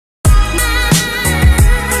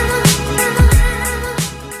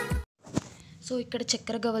So ఇక్కడ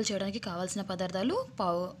చక్కెర గవ్వలు చేయడానికి కావాల్సిన పదార్థాలు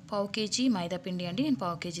పావు కేజీ మైదా పిండి అండి, నేను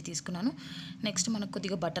పావు కేజీ తీసుకున్నాను. నెక్స్ట్ మనకు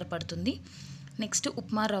కొద్దిగా బటర్ పడుతుంది. నెక్స్ట్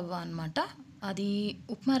ఉప్మా రవ్వ అనమాట. అది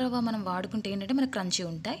ఉప్మా రవ్వ మనం వాడుకుంటే ఏంటంటే మనకు క్రంచీ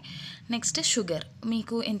ఉంటాయి. నెక్స్ట్ షుగర్,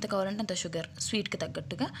 మీకు ఎంత కావాలంటే అంత షుగర్ స్వీట్కి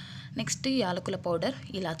తగ్గట్టుగా. నెక్స్ట్ యాలకుల పౌడర్,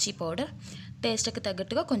 ఇలాచీ పౌడర్, టేస్ట్కి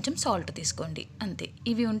తగ్గట్టుగా కొంచెం సాల్ట్ తీసుకోండి, అంతే.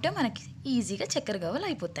 ఇవి ఉంటే మనకి ఈజీగా చక్కెర గవ్వలు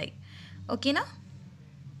అయిపోతాయి. ఓకేనా?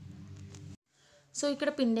 సో ఇక్కడ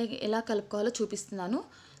పిండి ఎలా కలుపుకోవాలో చూపిస్తున్నాను.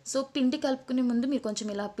 సో పిండి కలుపుకునే ముందు మీరు కొంచెం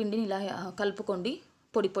ఇలా పిండిని ఇలా కలుపుకోండి,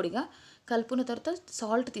 పొడి పొడిగా. కలుపుకున్న తర్వాత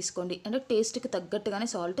సాల్ట్ తీసుకోండి, అంటే టేస్ట్కి తగ్గట్టుగానే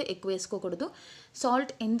సాల్ట్, ఎక్కువ వేసుకోకూడదు.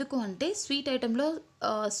 సాల్ట్ ఎందుకు అంటే స్వీట్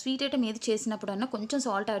ఐటమ్ ఏది చేసినప్పుడన్నా కొంచెం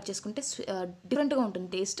సాల్ట్ యాడ్ చేసుకుంటే డిఫరెంట్గా ఉంటుంది,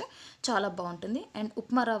 టేస్ట్ చాలా బాగుంటుంది. అండ్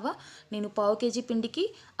ఉప్మా రవ్వ నేను పావు కేజీ పిండికి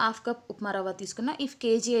హాఫ్ కప్ ఉప్మా రవ్వ తీసుకున్నా. ఇఫ్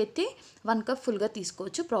కేజీ అయితే 1 కప్ ఫుల్గా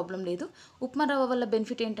తీసుకోవచ్చు, ప్రాబ్లం లేదు. ఉప్మా రవ్వ వల్ల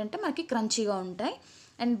బెనిఫిట్ ఏంటంటే మనకి క్రంచీగా ఉంటాయి.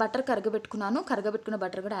 అండ్ బటర్ కరగబెట్టుకున్న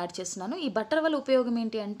బటర్ కూడా యాడ్ చేస్తున్నాను. ఈ బటర్ వల్ల ఉపయోగం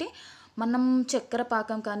ఏంటి అంటే మనం చక్కెర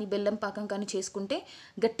పాకం కానీ బెల్లం పాకం కానీ చేసుకుంటే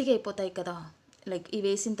గట్టిగా అయిపోతాయి కదా, లైక్ ఇవి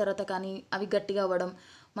వేసిన తర్వాత కానీ అవి గట్టిగా అవ్వడం,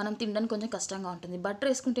 మనం తినడానికి కొంచెం కష్టంగా ఉంటుంది. బటర్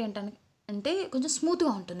వేసుకుంటే ఏంటంటే కొంచెం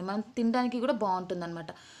స్మూత్గా ఉంటుంది, మనం తినడానికి కూడా బాగుంటుంది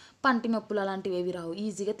అనమాట. పంటి నొప్పులు అలాంటివి ఏవి రావు,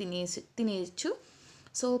 ఈజీగా తినేయచ్చు.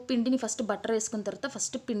 సో పిండిని ఫస్ట్ బటర్ వేసుకున్న తర్వాత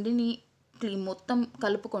ఫస్ట్ పిండిని మొత్తం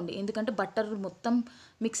కలుపుకోండి, ఎందుకంటే బటర్ మొత్తం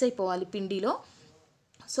మిక్స్ అయిపోవాలి పిండిలో.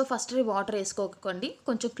 సో ఫస్ట్ వాటర్ వేసుకోకండి,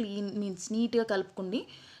 కొంచెం నీట్గా కలుపుకోండి.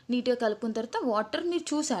 నీట్గా కలుపుకున్న తర్వాత వాటర్ మీరు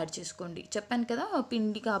చూసి యాడ్ చేసుకోండి. చెప్పాను కదా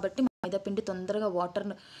పిండి కాబట్టి, మైదా పిండి తొందరగా వాటర్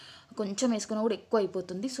కొంచెం వేసుకున్నా కూడా ఎక్కువ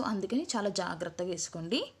అయిపోతుంది. సో అందుకని చాలా జాగ్రత్తగా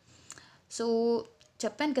వేసుకోండి. సో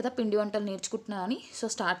చెప్పాను కదా పిండి వంటలు నేర్చుకుంటున్నానని. సో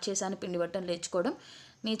స్టార్ట్ చేశాను పిండి వంటలు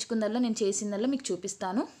నేర్చుకుందల్లా నేను చేసిందల్లా మీకు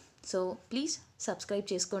చూపిస్తాను. సో ప్లీజ్ సబ్స్క్రైబ్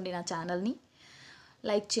చేసుకోండి నా ఛానల్ని,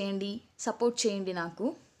 లైక్ చేయండి, సపోర్ట్ చేయండి నాకు.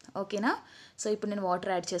 ఓకేనా? సో ఇప్పుడు నేను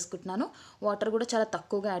వాటర్ యాడ్ చేసుకుంటున్నాను. వాటర్ కూడా చాలా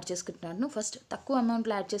తక్కువగా యాడ్ చేసుకుంటున్నాను. ఫస్ట్ తక్కువ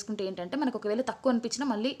అమౌంట్లో యాడ్ చేసుకుంటే ఏంటంటే మనకు ఒకవేళ తక్కువ అనిపించినా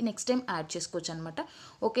మళ్ళీ నెక్స్ట్ టైం యాడ్ చేసుకోవచ్చు అనమాట.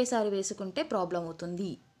 ఒకేసారి వేసుకుంటే ప్రాబ్లం అవుతుంది,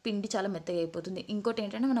 పిండి చాలా మెత్తగా అయిపోతుంది. ఇంకోటి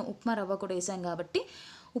ఏంటంటే మనం ఉప్మా రవ్వ కూడా వేసాం కాబట్టి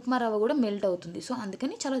ఉప్మా రవ్వ కూడా మెల్ట్ అవుతుంది. సో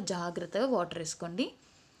అందుకని చాలా జాగ్రత్తగా వాటర్ వేసుకోండి.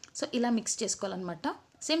 సో ఇలా మిక్స్ చేసుకోవాలన్నమాట.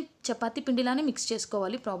 సేమ్ చపాతీ పిండిలానే మిక్స్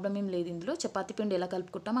చేసుకోవాలి, ప్రాబ్లం ఏం లేదు ఇందులో. చపాతీ పిండి ఎలా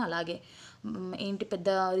కలుపుకుంటామో అలాగే, ఏంటి పెద్ద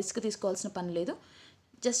రిస్క్ తీసుకోవాల్సిన పని లేదు.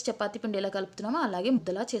 జస్ట్ చపాతీ పిండి ఎలా కలుపుతున్నామో అలాగే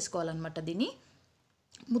ముద్దలా చేసుకోవాలన్నమాట. దీన్ని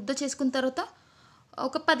ముద్ద చేసుకున్న తర్వాత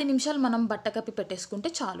ఒక 10 నిమిషాలు మనం బట్ట కప్పి పెట్టేసుకుంటే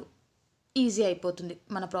చాలు, ఈజీ అయిపోతుంది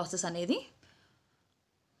మన ప్రాసెస్ అనేది.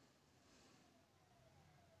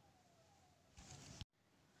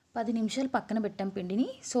 10 నిమిషాలు పక్కన పెట్టాం పిండిని.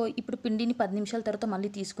 సో ఇప్పుడు పిండిని 10 నిమిషాల తర్వాత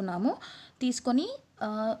మళ్ళీ తీసుకొని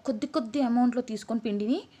కొద్ది అమౌంట్లో తీసుకొని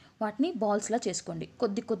పిండిని వాటిని బాల్స్లా చేసుకోండి,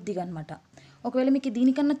 కొద్దిగా అనమాట. ఒకవేళ మీకు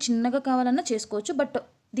దీనికన్నా చిన్నగా కావాలన్నా చేసుకోవచ్చు, బట్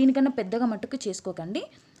దీనికన్నా పెద్దగా మట్టుకు చేసుకోకండి.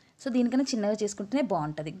 సో దీనికన్నా చిన్నగా చేసుకుంటేనే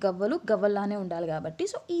బాగుంటుంది. గవ్వల్లానే ఉండాలి కాబట్టి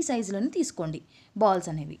సో ఈ సైజులోనే తీసుకోండి బాల్స్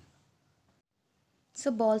అనేవి. సో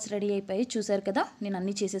బాల్స్ రెడీ అయిపోయి చూసారు కదా, నేను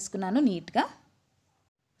అన్నీ చేసేసుకున్నాను నీట్గా.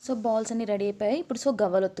 సో బాల్స్ అన్నీ రెడీ అయిపోయాయి. ఇప్పుడు సో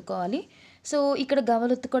గవ్వలు ఒత్తుకోవాలి. సో ఇక్కడ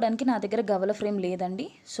గవ్వలు ఒత్తుకోవడానికి నా దగ్గర గవ్వల ఫ్రేమ్ లేదండి.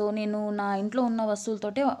 సో నేను నా ఇంట్లో ఉన్న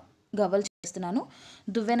వస్తువులతోటే గవ్వలు చేస్తున్నాను.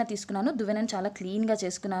 దువ్వెన తీసుకున్నాను, దువ్వెనని చాలా క్లీన్గా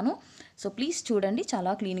చేసుకున్నాను. సో ప్లీజ్ చూడండి,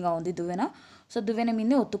 చాలా క్లీన్గా ఉంది దువ్వెన. సో దువ్వెన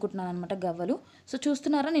మీదే ఒత్తుకుంటున్నాను అనమాట గవ్వలు. సో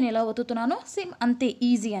చూస్తున్నారా నేను ఎలా ఒత్తుతున్నానో, సేమ్ అంతే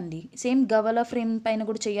ఈజీ అండి. సేమ్ గవ్వల ఫ్రేమ్ పైన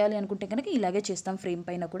కూడా చేయాలి అనుకుంటే కనుక ఇలాగే చేస్తాం ఫ్రేమ్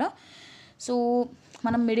పైన కూడా. సో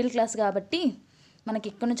మనం మిడిల్ క్లాస్ కాబట్టి మనకి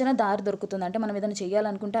ఎక్కడి నుంచైనా దారి దొరుకుతుంది. అంటే మనం ఏదైనా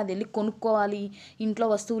చేయాలనుకుంటే అది వెళ్ళి కొనుక్కోవాలి, ఇంట్లో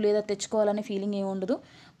వస్తువు లేదా తెచ్చుకోవాలనే ఫీలింగ్ ఏమి ఉండదు.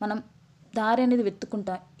 మనం దారి అనేది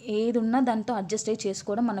వెతుక్కుంటాం, ఏది ఉన్నా దాంతో అడ్జస్ట్ అయ్యి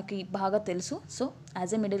చేసుకోవడం మనకి బాగా తెలుసు. So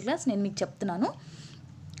as a middle class నేను మీకు చెప్తున్నాను.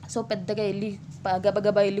 సో పెద్దగా వెళ్ళి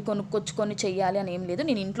గబగబా వెళ్ళి కొనుక్కొచ్చుకొని చెయ్యాలి అని ఏం లేదు.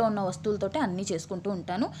 నేను ఇంట్లో ఉన్న వస్తువులతోటే అన్నీ చేసుకుంటూ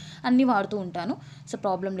ఉంటాను, అన్నీ వాడుతూ ఉంటాను. సో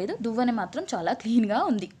ప్రాబ్లం లేదు. దువ్వెన మాత్రం చాలా క్లీన్గా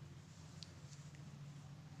ఉంది.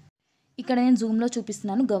 ఇక్కడ నేను జూమ్లో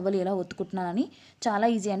చూపిస్తున్నాను గవ్వలు ఎలా ఒత్తుకుంటున్నానని. చాలా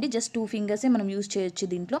ఈజీ అండి, జస్ట్ 2 ఫింగర్సే మనం యూజ్ చేయొచ్చు,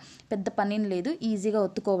 దీంట్లో పెద్ద పనేం లేదు, ఈజీగా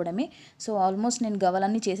ఒత్తుకోవడమే. సో ఆల్మోస్ట్ నేను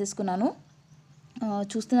గవ్వలన్నీ చేసేసుకున్నాను.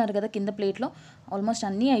 చూస్తున్నారు కదా కింద ప్లేట్లో ఆల్మోస్ట్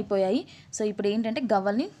అన్నీ అయిపోయాయి. సో ఇప్పుడు ఏంటంటే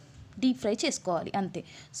గవ్వల్ని డీప్ ఫ్రై చేసుకోవాలి, అంతే.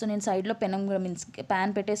 సో నేను సైడ్లో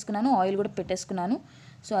ప్యాన్ పెట్టేసుకున్నాను, ఆయిల్ కూడా పెట్టేసుకున్నాను.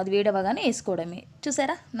 సో అది వేడవగానే వేసుకోవడమే.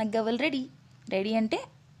 చూసారా నాకు గవ్వలు రెడీ అంటే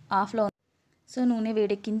ఆఫ్లో. సో నూనె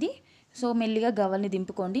వేడెక్కింది. సో మెల్లిగా గవ్వల్ని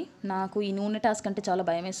దింపుకోండి. నాకు ఈ నూనె టాస్క్ అంటే చాలా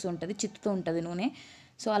భయం వేస్తూ ఉంటుంది, చిత్తుతూ ఉంటుంది నూనె.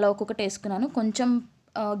 సో అలా ఒక్కొక్కటి వేసుకున్నాను. కొంచెం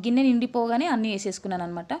గిన్నె నిండిపోగానే అన్నీ వేసేసుకున్నాను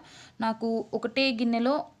అనమాట. నాకు ఒకటే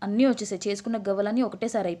గిన్నెలో అన్నీ వచ్చేసాయి, చేసుకున్న గవ్వలన్నీ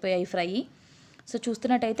ఒకటేసారి అయిపోయాయి ఫ్రై. సో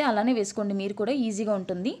చూస్తున్నట్టయితే అలానే వేసుకోండి మీరు కూడా, ఈజీగా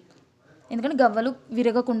ఉంటుంది. ఎందుకంటే గవ్వలు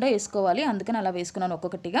విరగకుండా వేసుకోవాలి, అందుకని అలా వేసుకున్నాను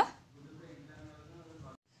ఒక్కొక్కటిగా.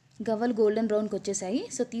 గవ్వలు గోల్డెన్ బ్రౌన్కి వచ్చేసాయి.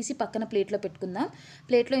 సో తీసి పక్కన ప్లేట్లో పెట్టుకుందాం.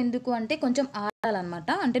 ప్లేట్లో ఎందుకు అంటే కొంచెం ఆరాలన్నమాట,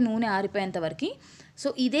 అంటే నూనె ఆరిపోయేంత వరకు. సో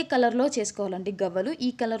ఇదే కలర్లో చేసుకోవాలండి గవ్వలు.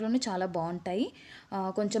 ఈ కలర్లోనే చాలా బాగుంటాయి.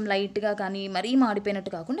 కొంచెం లైట్గా కానీ మరీ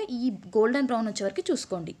మాడిపోయినట్టు కాకుండా ఈ గోల్డెన్ బ్రౌన్ వచ్చే వరకు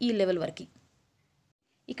చూసుకోండి, ఈ లెవెల్ వరకు.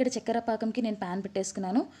 ఇక్కడ చక్కెర పాకంకి నేను ప్యాన్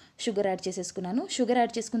పెట్టేసుకున్నాను, షుగర్ యాడ్ చేసేసుకున్నాను. షుగర్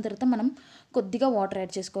యాడ్ చేసుకున్న తర్వాత మనం కొద్దిగా వాటర్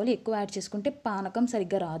యాడ్ చేసుకోవాలి. ఎక్కువ యాడ్ చేసుకుంటే పానకం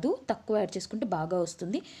సరిగ్గా రాదు, తక్కువ యాడ్ చేసుకుంటే బాగా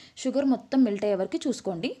వస్తుంది. షుగర్ మొత్తం మెల్ట్ అయ్యే వరకు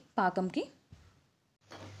చూసుకోండి పాకంకి.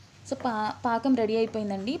 సో పాకం రెడీ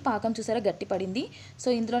అయిపోయిందండి. పాకం చూసారా గట్టి పడింది. సో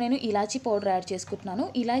ఇందులో నేను ఇలాచీ పౌడర్ యాడ్ చేసుకుంటున్నాను.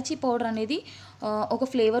 ఇలాచీ పౌడర్ అనేది ఒక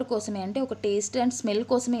ఫ్లేవర్ కోసమే, అంటే ఒక టేస్ట్ అండ్ స్మెల్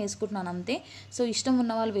కోసమే వేసుకుంటున్నాను అంతే. సో ఇష్టం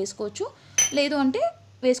ఉన్న వాళ్ళు వేసుకోవచ్చు, లేదు అంటే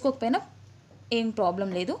వేసుకోకపోయినా ఏం ప్రాబ్లం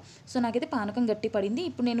లేదు. సో నాకైతే పానకం గట్టి పడింది.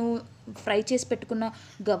 ఇప్పుడు నేను ఫ్రై చేసి పెట్టుకున్న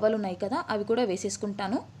గవ్వలు ఉన్నాయి కదా, అవి కూడా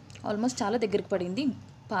వేసేసుకుంటాను. ఆల్మోస్ట్ చాలా దగ్గరికి పడింది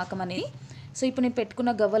పాకం అనేది. సో ఇప్పుడు నేను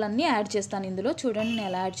పెట్టుకున్న గవ్వలన్నీ యాడ్ చేస్తాను ఇందులో. చూడండి నేను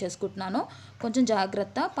ఎలా యాడ్ చేసుకుంటున్నానో. కొంచెం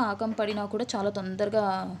జాగ్రత్త, పాకం పడినా కూడా చాలా తొందరగా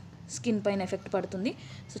స్కిన్ పైన ఎఫెక్ట్ పడుతుంది.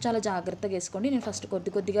 సో చాలా జాగ్రత్తగా వేసుకోండి. నేను ఫస్ట్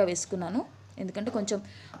కొద్దిగా వేసుకున్నాను, ఎందుకంటే కొంచెం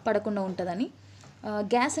పడకుండా ఉంటుందని.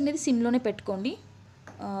 గ్యాస్ అనేది సిమ్లోనే పెట్టుకోండి,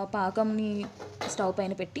 పాకంని స్టవ్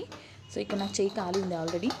పైన పెట్టి. సో ఇక్కడ నాకు చెయ్యి కాలి ఉంది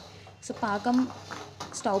ఆల్రెడీ. సో పాకం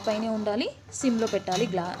స్టవ్ పైనే ఉండాలి, సిమ్లో పెట్టాలి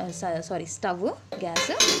స్టవ్ గ్యాస్.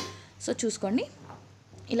 సో చూసుకోండి,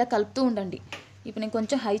 ఇలా కలుపుతూ ఉండండి. ఇప్పుడు నేను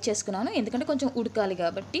కొంచెం హై చేసుకున్నాను, ఎందుకంటే కొంచెం ఉడకాలి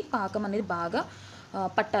కాబట్టి పాకం అనేది బాగా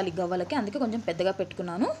పట్టాలి గవ్వలకి, అందుకే కొంచెం పెద్దగా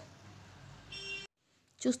పెట్టుకున్నాను.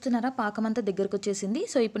 చూస్తున్నారా పాకం అంతా దగ్గరకు వచ్చేసింది.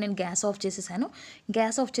 సో ఇప్పుడు నేను గ్యాస్ ఆఫ్ చేసేసాను.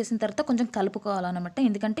 గ్యాస్ ఆఫ్ చేసిన తర్వాత కొంచెం కలుపుకోవాలన్నమాట,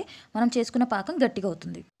 ఎందుకంటే మనం చేసుకున్న పాకం గట్టిగా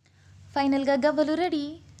అవుతుంది. ఫైనల్గా గవ్వలు రెడీ.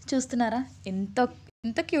 చూస్తున్నారా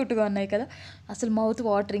ఎంత క్యూట్గా ఉన్నాయి కదా, అసలు మౌత్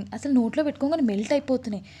వాటరింగ్, అసలు నోట్లో పెట్టుకోగానే మెల్ట్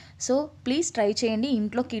అయిపోతున్నాయి. సో ప్లీజ్ ట్రై చేయండి,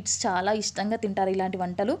 ఇంట్లో కిడ్స్ చాలా ఇష్టంగా తింటారు ఇలాంటి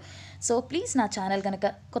వంటలు. సో ప్లీజ్ నా ఛానల్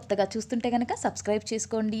కనుక కొత్తగా చూస్తుంటే కనుక సబ్స్క్రైబ్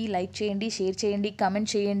చేసుకోండి, లైక్ చేయండి, షేర్ చేయండి,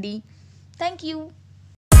 కామెంట్ చేయండి. Thank you.